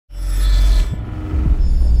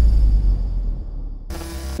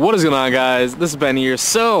What is going on, guys? This is Ben here.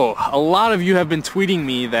 So, a lot of you have been tweeting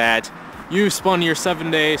me that you spun your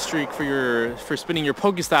 7-day streak for spinning your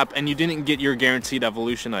Pokestop and you didn't get your guaranteed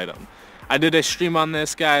evolution item. I did a stream on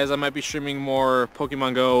this, guys. I might be streaming more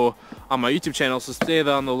Pokemon Go on my YouTube channel, so stay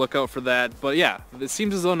on the lookout for that. But yeah, it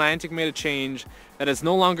seems as though Niantic made a change that it's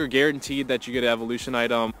no longer guaranteed that you get an evolution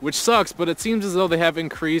item, which sucks, but it seems as though they have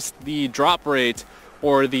increased the drop rate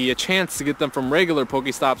or the chance to get them from regular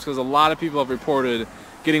Pokestops, because a lot of people have reported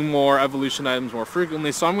getting more evolution items more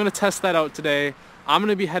frequently. So I'm going to test that out today. I'm going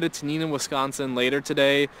to be headed to Neenah, Wisconsin later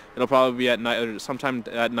today. It'll probably be at night or sometime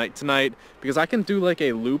at night tonight, because I can do like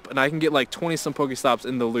a loop and I can get like 20 some Pokestops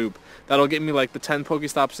in the loop. That'll get me like the 10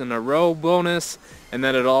 Pokestops in a row bonus, and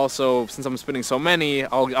then it'll also, since I'm spinning so many,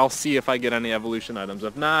 I'll see if I get any evolution items.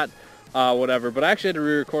 If not, whatever. But I actually had to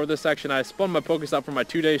re-record this section. I spun my Pokestop for my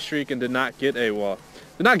 2-day streak and did not get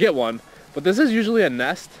one. But this is usually a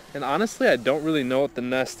nest, and honestly I don't really know what the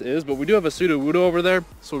nest is, but we do have a Sudowoodo over there,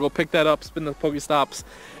 so we'll go pick that up, spin the Pokestops,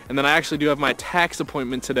 and then I actually do have my tax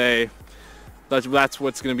appointment today. That's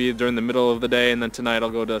what's going to be during the middle of the day, and then tonight I'll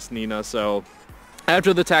go to Neenah. So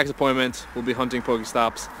after the tax appointment, we'll be hunting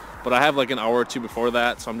Pokestops, but I have like an hour or two before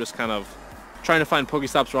that, so I'm just kind of trying to find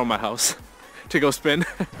Pokestops around my house to go spin.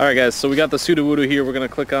 Alright guys, so we got the Sudowoodo here. We're going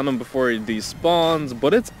to click on them before he despawns,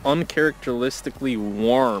 but it's uncharacteristically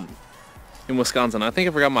warm in Wisconsin. I think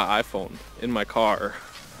I forgot my iPhone in my car,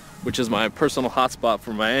 which is my personal hotspot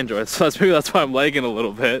for my Android, so maybe that's why I'm lagging a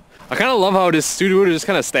little bit. I kind of love how this Sudowoodo just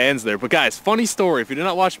kind of stands there. But guys, funny story, if you did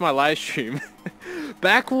not watch my live stream,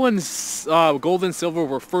 back when Gold and Silver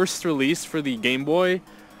were first released for the Game Boy,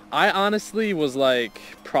 I honestly was like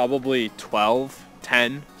probably 12,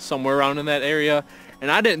 10, somewhere around in that area. And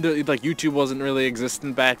I didn't do, like, YouTube wasn't really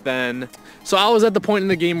existent back then. So I was at the point in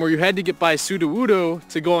the game where you had to get by Sudowoodo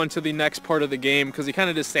to go into the next part of the game, because he kind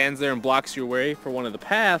of just stands there and blocks your way for one of the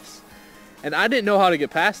paths. And I didn't know how to get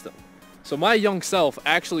past him. So my young self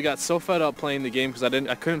actually got so fed up playing the game because I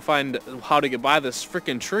couldn't find how to get by this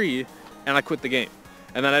freaking tree, and I quit the game.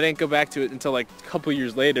 And then I didn't go back to it until like a couple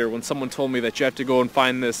years later, when someone told me that you have to go and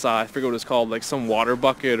find this, I forget what it's called, like some water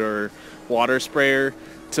bucket or water sprayer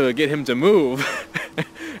to get him to move.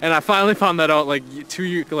 And I finally found that out like I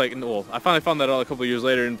finally found that out a couple years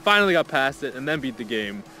later and finally got past it and then beat the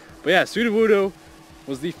game. But yeah, Sudowoodo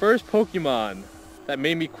was the first Pokemon that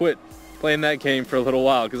made me quit playing that game for a little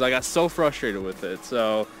while, because I got so frustrated with it.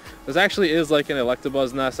 So this actually is like an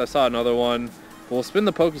Electabuzz nest. I saw another one, but we'll spin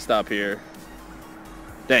the Pokestop here.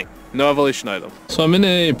 Dang, no evolution item. So I'm in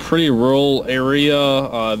a pretty rural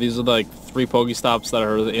area. These are like 3 Pokestops that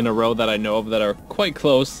are in a row that I know of that are quite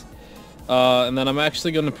close. And then I'm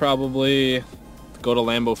actually going to probably go to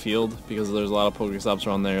Lambeau Field, because there's a lot of Pokestops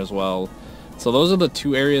around there as well. So those are the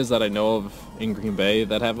 2 areas that I know of in Green Bay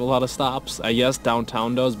that have a lot of stops. Yes,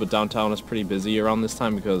 downtown does, but downtown is pretty busy around this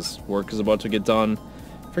time because work is about to get done.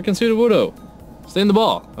 Freaking Sudowoodo, stay in the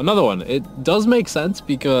ball. Another one. It does make sense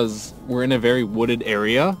because we're in a very wooded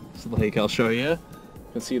area. So like, I'll show you. You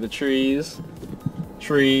can see the trees.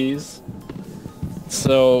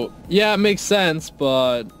 So yeah, it makes sense,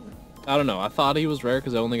 but I don't know. I thought he was rare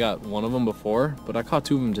because I only got one of them before, but I caught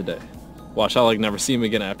 2 of them today. Watch, I'll like never see him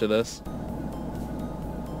again after this.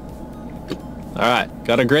 Alright,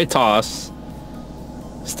 got a great toss.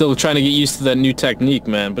 Still trying to get used to that new technique,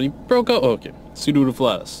 man, but he broke out. Okay, Sudowoodo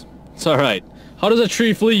Flatus. It's alright. How does a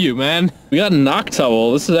tree flee you, man? We got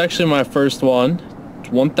Noctowl. This is actually my first one.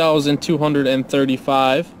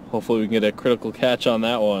 1,235. Hopefully we can get a critical catch on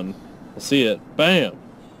that one. We'll see it. Bam!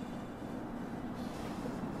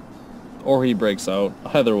 Or he breaks out.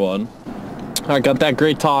 Either one. Alright, got that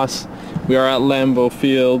great toss. We are at Lambeau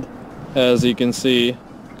Field, as you can see.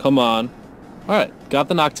 Come on. Alright, got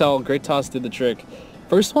the Noctowl. Great toss, did the trick.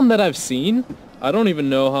 First one that I've seen. I don't even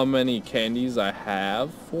know how many candies I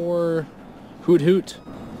have for Hoot Hoot.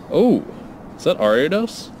 Oh, is that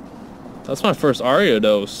Ariados? That's my first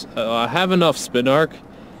Ariados. I have enough spin arc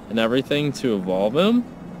and everything to evolve him.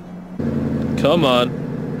 Come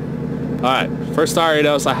on. Alright, first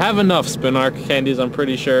Ariados. I have enough spin arc candies, I'm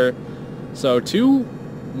pretty sure. So 2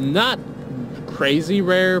 not crazy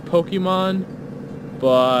rare Pokemon,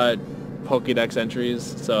 but Pokédex entries.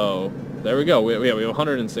 So there we go. We have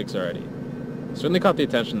 106 already. Certainly caught the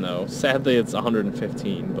attention though. Sadly it's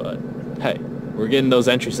 115, but hey, we're getting those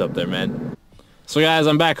entries up there, man. So guys,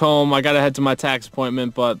 I'm back home. I gotta head to my tax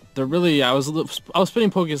appointment, but I was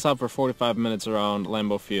spinning Pokestop for 45 minutes around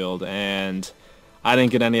Lambeau Field, and I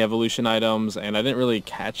didn't get any evolution items, and I didn't really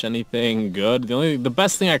catch anything good. The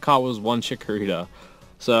best thing I caught was one Chikorita.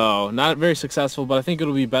 So not very successful, but I think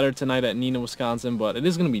it'll be better tonight at Neenah, Wisconsin. But it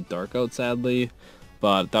is gonna be dark out, sadly.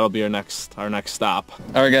 but that'll be our next stop.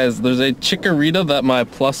 All right, guys, there's a Chikorita that my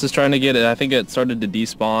plus is trying to get. I think it started to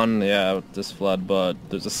despawn, yeah, with this flood, but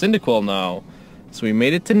there's a Cyndaquil now. So we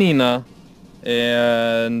made it to Nina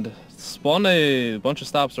and spawned a bunch of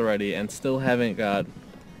stops already and still haven't got,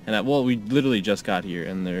 well, we literally just got here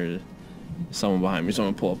and there's someone behind me, so I'm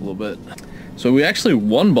gonna pull up a little bit. So we actually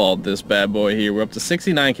one-balled this bad boy here. We're up to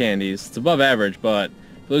 69 candies. It's above average, but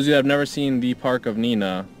for those of you that have never seen the Park of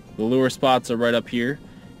Nina, the lure spots are right up here,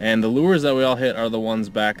 and the lures that we all hit are the ones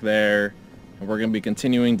back there, and we're going to be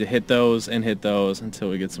continuing to hit those until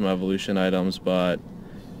we get some evolution items. But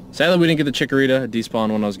sadly we didn't get the Chikorita. It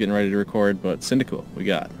despawned when I was getting ready to record, but Cyndaquil we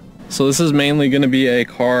got. So this is mainly going to be a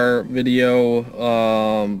car video.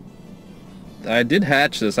 I did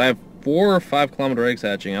hatch this. I have 4 or 5 kilometer eggs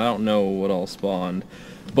hatching. I don't know what all spawned,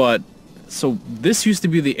 but so this used to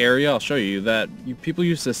be the area, I'll show you, that people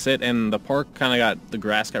used to sit, and the park kind of the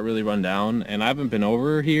grass got really run down, and I haven't been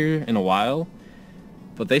over here in a while,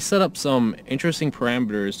 but they set up some interesting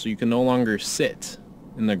parameters so you can no longer sit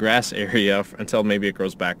in the grass area until maybe it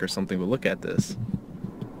grows back or something. But look at this.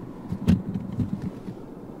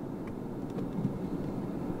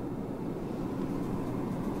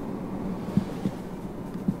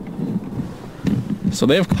 So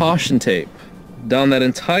they have caution tape down that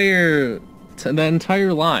entire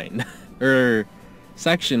line or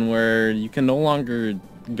section where you can no longer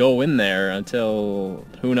go in there until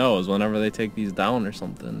who knows, whenever they take these down or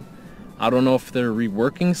something. I don't know if they're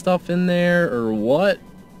reworking stuff in there or what,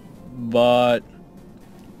 but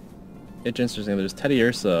it's interesting. There's Teddy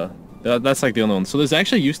Ursa. That's like the only one. So there's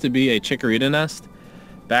actually used to be a Chikorita nest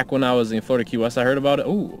back when I was in Florida Key West. I heard about it.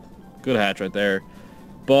 Ooh, good hatch right there.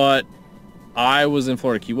 But I was in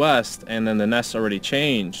Florida Key West, and then the nest already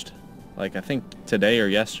changed, like I think today or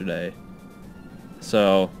yesterday.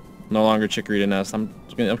 So no longer Chikorita nest. I'm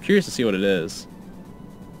curious to see what it is.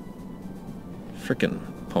 Freaking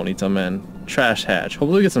Ponyta, man. Trash hatch.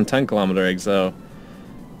 Hopefully we get some 10 kilometer eggs though.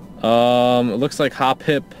 It looks like Hop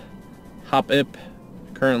Ip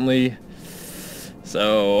currently.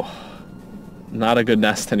 So not a good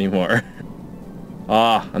nest anymore.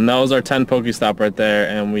 And that was our 10 Pokestop right there,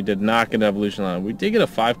 and we did not get an evolution on it. We did get a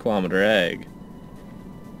 5 kilometer egg.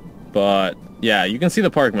 But yeah, you can see the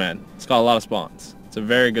park, man. It's got a lot of spawns. It's a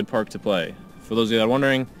very good park to play. For those of you that are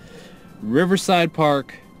wondering, Riverside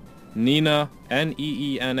Park, Neenah,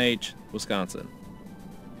 N-E-E-N-H, Wisconsin.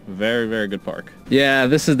 Very, very good park. Yeah,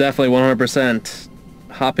 this is definitely 100%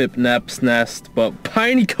 Hop-Ip Nep's nest, but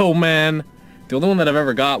Pineco, man. The only one that I've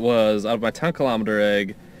ever got was out of my 10 kilometer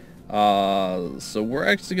egg. So we're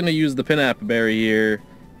actually going to use the Pinap berry here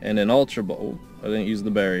and an Ultra Ball. I didn't use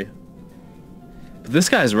the berry. But this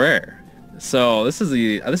guy's rare. So this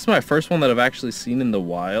is my first one that I've actually seen in the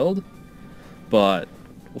wild. But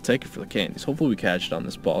we'll take it for the candies. Hopefully we catch it on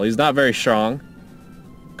this ball. He's not very strong.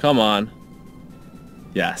 Come on.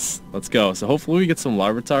 Yes, let's go. So hopefully we get some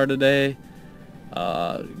Larvitar today.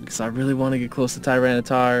 Because I really want to get close to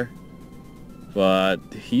Tyranitar. But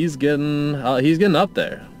he's getting up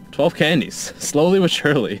there. 12 candies, slowly but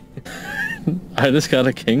surely. I just got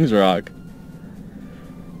a King's Rock.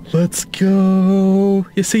 Let's go.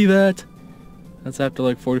 You see that? That's after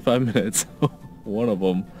like 45 minutes. One of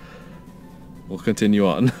them. We'll continue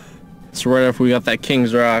on. So right after we got that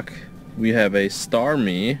King's Rock, we have a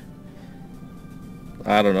Starmie.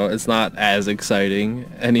 I don't know, it's not as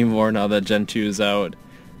exciting anymore now that Gen 2 is out.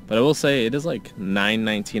 But I will say it is like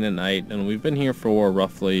 9:19 at night, and we've been here for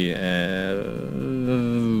roughly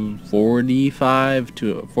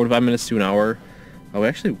 45 minutes to an hour. Oh, we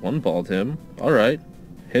actually one-balled him. All right,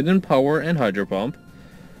 Hidden Power and Hydro Pump.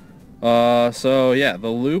 So yeah, the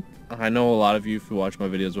loop. I know a lot of you, if you watched my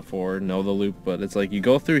videos before, know the loop, but it's like you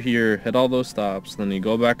go through here, hit all those stops, then you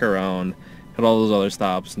go back around, hit all those other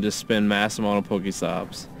stops, and just spin mass amount of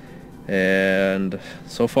Pokestops. And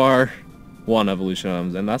so far, 1 evolution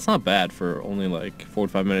items, and that's not bad for only like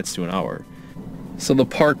 45 minutes to an hour. So the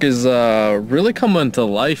park is really coming to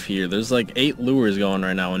life here. There's like 8 lures going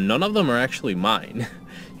right now, and none of them are actually mine.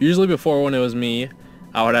 Usually before, when it was me,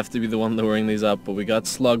 I would have to be the one luring these up, but we got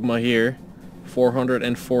Slugma here,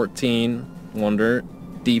 414 Wonder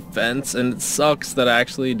defense, and it sucks that I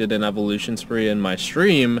actually did an evolution spree in my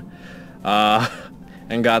stream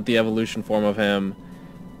and got the evolution form of him,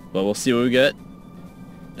 but we'll see what we get.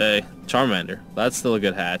 Hey, Charmander. That's still a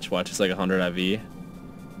good hatch. Watch, it's like 100 IV.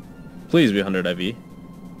 Please be 100 IV.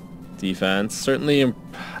 Defense. Certainly,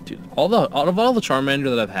 dude, out of all the Charmander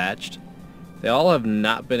that I've hatched, they all have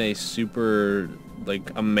not been a super,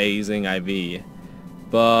 like, amazing IV.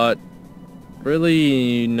 But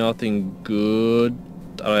really nothing good,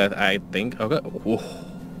 I think. Okay. Whoa.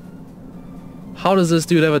 How does this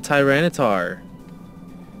dude have a Tyranitar?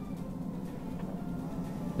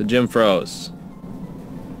 The gym froze.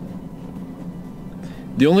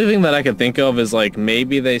 The only thing that I can think of is like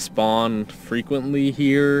maybe they spawn frequently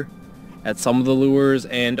here at some of the lures,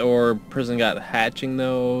 and or prison got hatching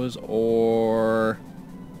those, or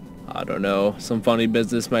I don't know, some funny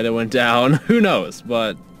business might have went down. Who knows?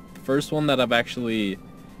 But first one that I've actually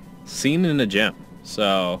seen in a gym,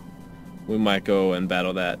 so we might go and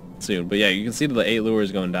battle that soon. But yeah, you can see the 8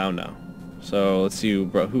 lures going down now. So let's see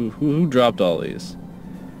who dropped all these.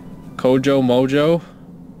 Kojo Mojo,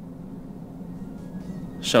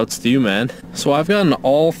 shouts to you, man. So I've gotten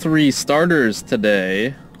all 3 starters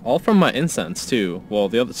today, all from my incense too.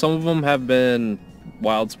 Well, some of them have been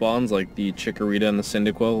wild spawns, like the Chikorita and the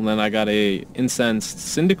Cyndaquil, and then I got a incensed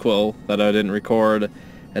Cyndaquil that I didn't record,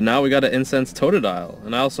 and now we got an incensed Totodile.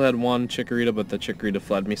 And I also had one Chikorita, but the Chikorita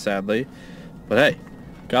fled me sadly. But hey,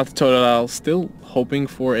 got the Totodile. Still hoping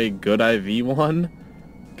for a good IV one.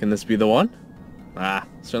 Can this be the one? Ah,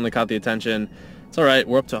 certainly caught the attention. It's alright,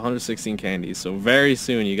 we're up to 116 candies, so very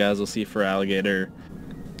soon you guys will see Feraligatr.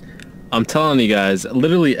 I'm telling you guys,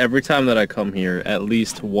 literally every time that I come here, at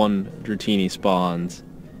least one Dratini spawns.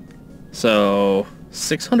 So,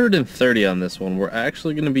 630 on this one. We're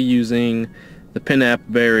actually going to be using the Pinap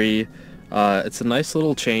Berry. It's a nice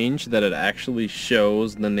little change that it actually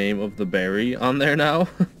shows the name of the berry on there now.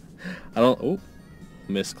 Oh,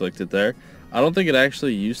 misclicked it there. I don't think it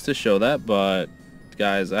actually used to show that, but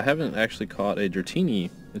guys, I haven't actually caught a Dratini,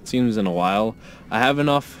 it seems, in a while. I have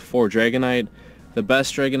enough for Dragonite. The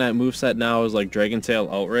best Dragonite moveset now is like Dragon Tail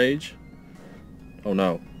Outrage. Oh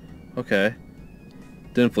no. Okay.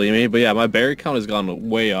 Didn't flee me, but yeah, my berry count has gone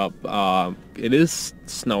way up. It is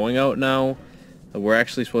snowing out now. We're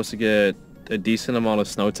actually supposed to get a decent amount of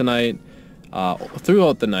snow tonight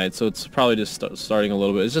throughout the night, so it's probably just starting a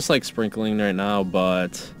little bit. It's just like sprinkling right now,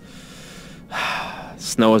 but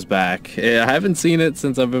snow is back. I haven't seen it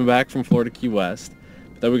since I've been back from Florida Key West.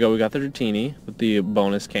 But there we go. We got the Dratini with the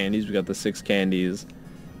bonus candies. We got the 6 candies.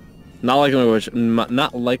 Not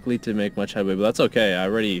likely to make much headway, but that's okay. I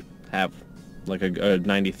already have like a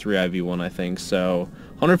 93 IV one, I think. So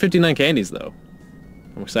 159 candies though.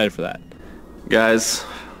 I'm excited for that. Guys,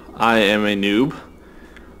 I am a noob.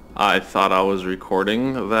 I thought I was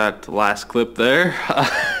recording that last clip there.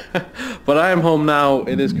 But I am home now.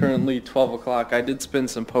 It is currently 12 o'clock. I did spin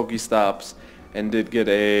some Pokestops and did get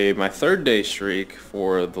my 3rd day streak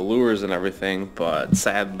for the lures and everything, but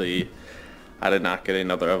sadly I did not get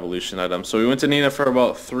another evolution item. So we went to Nina for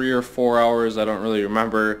about 3 or 4 hours. I don't really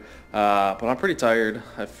remember, but I'm pretty tired,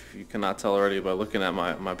 if you cannot tell already by looking at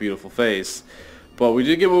my beautiful face. But we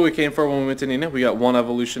did get what we came for when we went to Nina. We got 1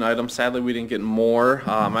 evolution item. Sadly, we didn't get more.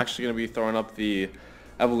 I'm actually going to be throwing up the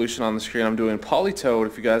evolution on the screen. I'm doing Politoed.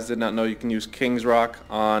 If you guys did not know, you can use King's Rock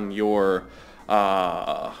on your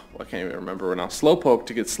I can't even remember now, Slowpoke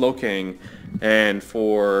to get Slowking, and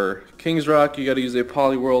for King's Rock you got to use a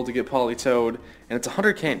Poliwhirl to get Politoed, and it's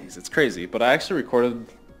 100 candies. It's crazy, but I actually recorded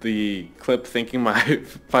the clip thinking my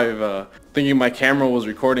camera was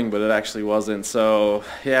recording, but it actually wasn't. So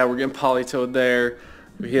yeah, we're getting Politoed there.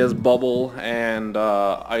 He has Bubble and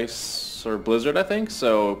Ice or Blizzard, I think,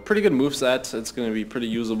 so pretty good moveset. It's going to be pretty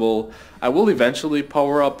usable. I will eventually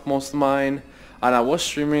power up most of mine. And I was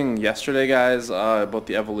streaming yesterday, guys, about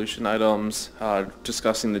the evolution items,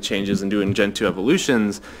 discussing the changes and doing Gen 2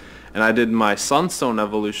 evolutions. And I did my Sunstone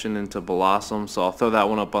evolution into Bellossom, so I'll throw that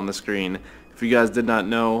one up on the screen. If you guys did not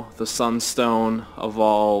know, the Sunstone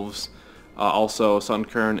evolves also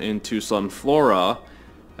Sunkern into Sunflora,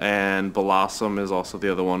 and Bellossom is also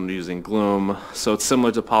the other one using Gloom. So it's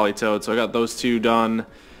similar to Politoed, so I got those 2 done.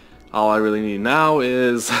 All I really need now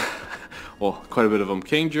is, well, quite a bit of them.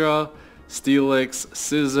 Kingdra, Steelix,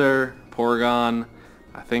 Scissor, Porygon.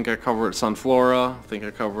 I think I covered Sunflora. I think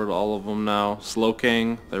I covered all of them now.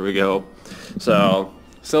 Slowking. There we go. So,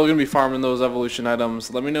 still going to be farming those evolution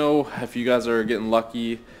items. Let me know if you guys are getting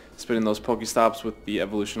lucky spinning those Pokestops with the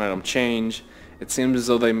evolution item change. It seems as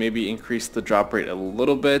though they maybe increased the drop rate a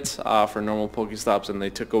little bit for normal Pokestops, and they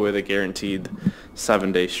took away the guaranteed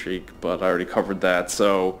 7-day streak, but I already covered that.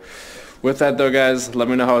 So, with that though, guys, let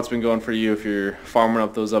me know how it's been going for you if you're farming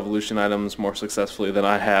up those evolution items more successfully than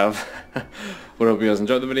I have. But I hope you guys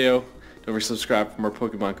enjoyed the video. Don't forget to subscribe for more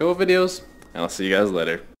Pokemon Go videos, and I'll see you guys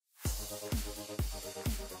later.